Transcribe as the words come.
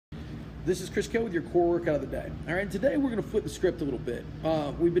This is Chris Kell with your core workout of the day. All right, today we're going to flip the script a little bit.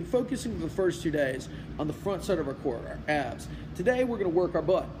 We've been focusing for the first 2 days on the front side of our core, our abs. Today we're going to work our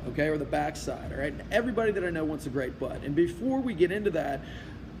butt, okay, or the back side. All right, and everybody that I know wants a great butt. And before we get into that,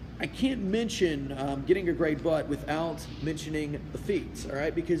 I can't mention getting a great butt without mentioning the feet. All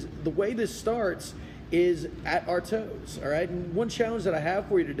right, because the way this starts is at our toes. All right, and one challenge that I have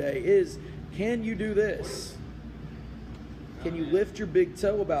for you today is, can you do this? Can you lift your big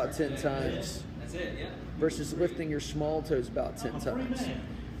toe about 10 times versus lifting your small toes about 10 times?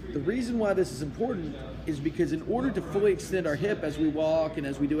 The reason why this is important is because in order to fully extend our hip as we walk and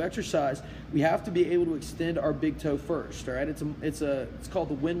as we do exercise, we have to be able to extend our big toe first. All right, it's called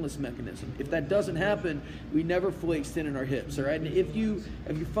the windlass mechanism. If that doesn't happen, we never fully extend in our hips. All right, and if you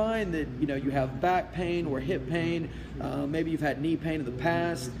find that you have back pain or hip pain, maybe you've had knee pain in the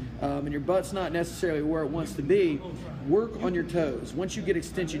past, and your butt's not necessarily where it wants to be, work on your toes. Once you get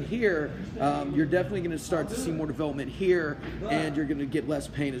extension here, you're definitely going to start to see more development here, and you're going to get less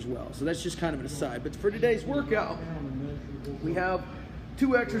pain as well. So that's just kind of an aside. But for today's workout, we have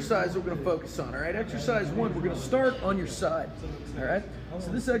 2 exercises we're going to focus on. All right, exercise 1, we're going to start on your side. All right,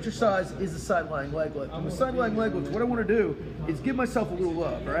 so this exercise is a side lying leg lift. And with side lying leg lift, what I want to do is give myself a little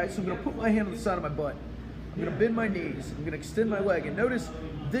love. All right, so I'm going to put my hand on the side of my butt. I'm going to bend my knees. I'm going to extend my leg, and notice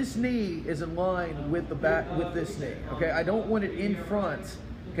this knee is in line with the back with this knee. Okay, I don't want it in front.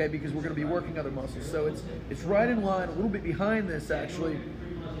 Okay, because we're going to be working other muscles. So it's right in line, a little bit behind this actually.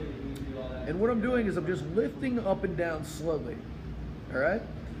 And what I'm doing is I'm just lifting up and down slowly. All right,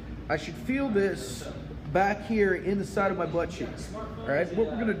 I should feel this back here in the side of my butt cheeks. All right, what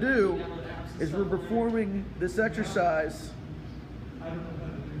we're going to do is we're performing this exercise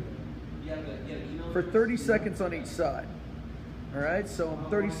for 30 seconds on each side. All right, so I'm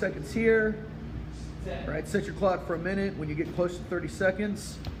 30 seconds here. All right, set your clock for a minute. When you get close to 30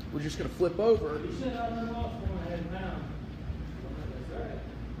 seconds, we're just going to flip over.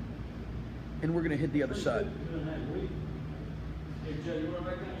 And we're going to hit the other side.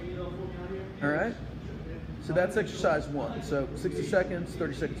 All right, so that's exercise 1. So 60 seconds,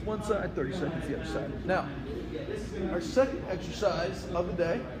 30 seconds one side, 30 seconds the other side. Now, our second exercise of the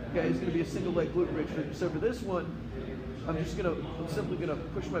day, okay, is going to be a single leg glute bridge. So for this one, I'm simply going to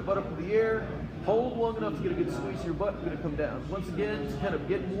push my butt up in the air, hold long enough to get a good squeeze in your butt. I'm going to come down. Once again, to kind of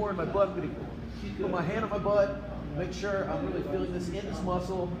get more in my butt, I'm going to put my hand on my butt, make sure I'm really feeling this in this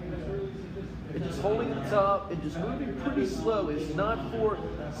muscle, and just holding at the top and just moving pretty slowly. It's not for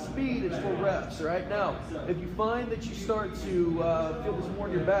speed, it's for reps. All right. Now, if you find that you start to feel this more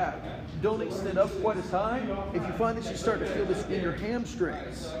in your back, don't extend up quite as high. If you find that you start to feel this in your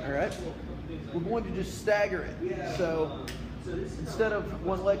hamstrings, all right, we're going to just stagger it. So instead of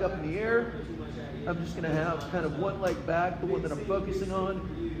one leg up in the air, I'm just going to have kind of one leg back, the one that I'm focusing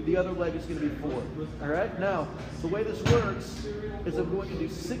on. The other leg is going to be forward. All right. Now, the way this works is I'm going to do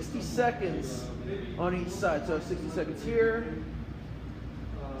 60 seconds on each side. So 60 seconds here,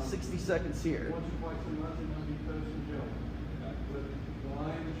 60 seconds here.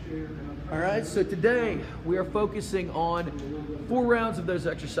 All right, so today we are focusing on 4 rounds of those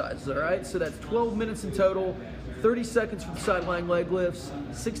exercises. All right, so that's 12 minutes in total, 30 seconds for the side lying leg lifts,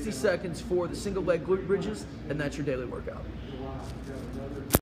 60 seconds for the single leg glute bridges, and that's your daily workout.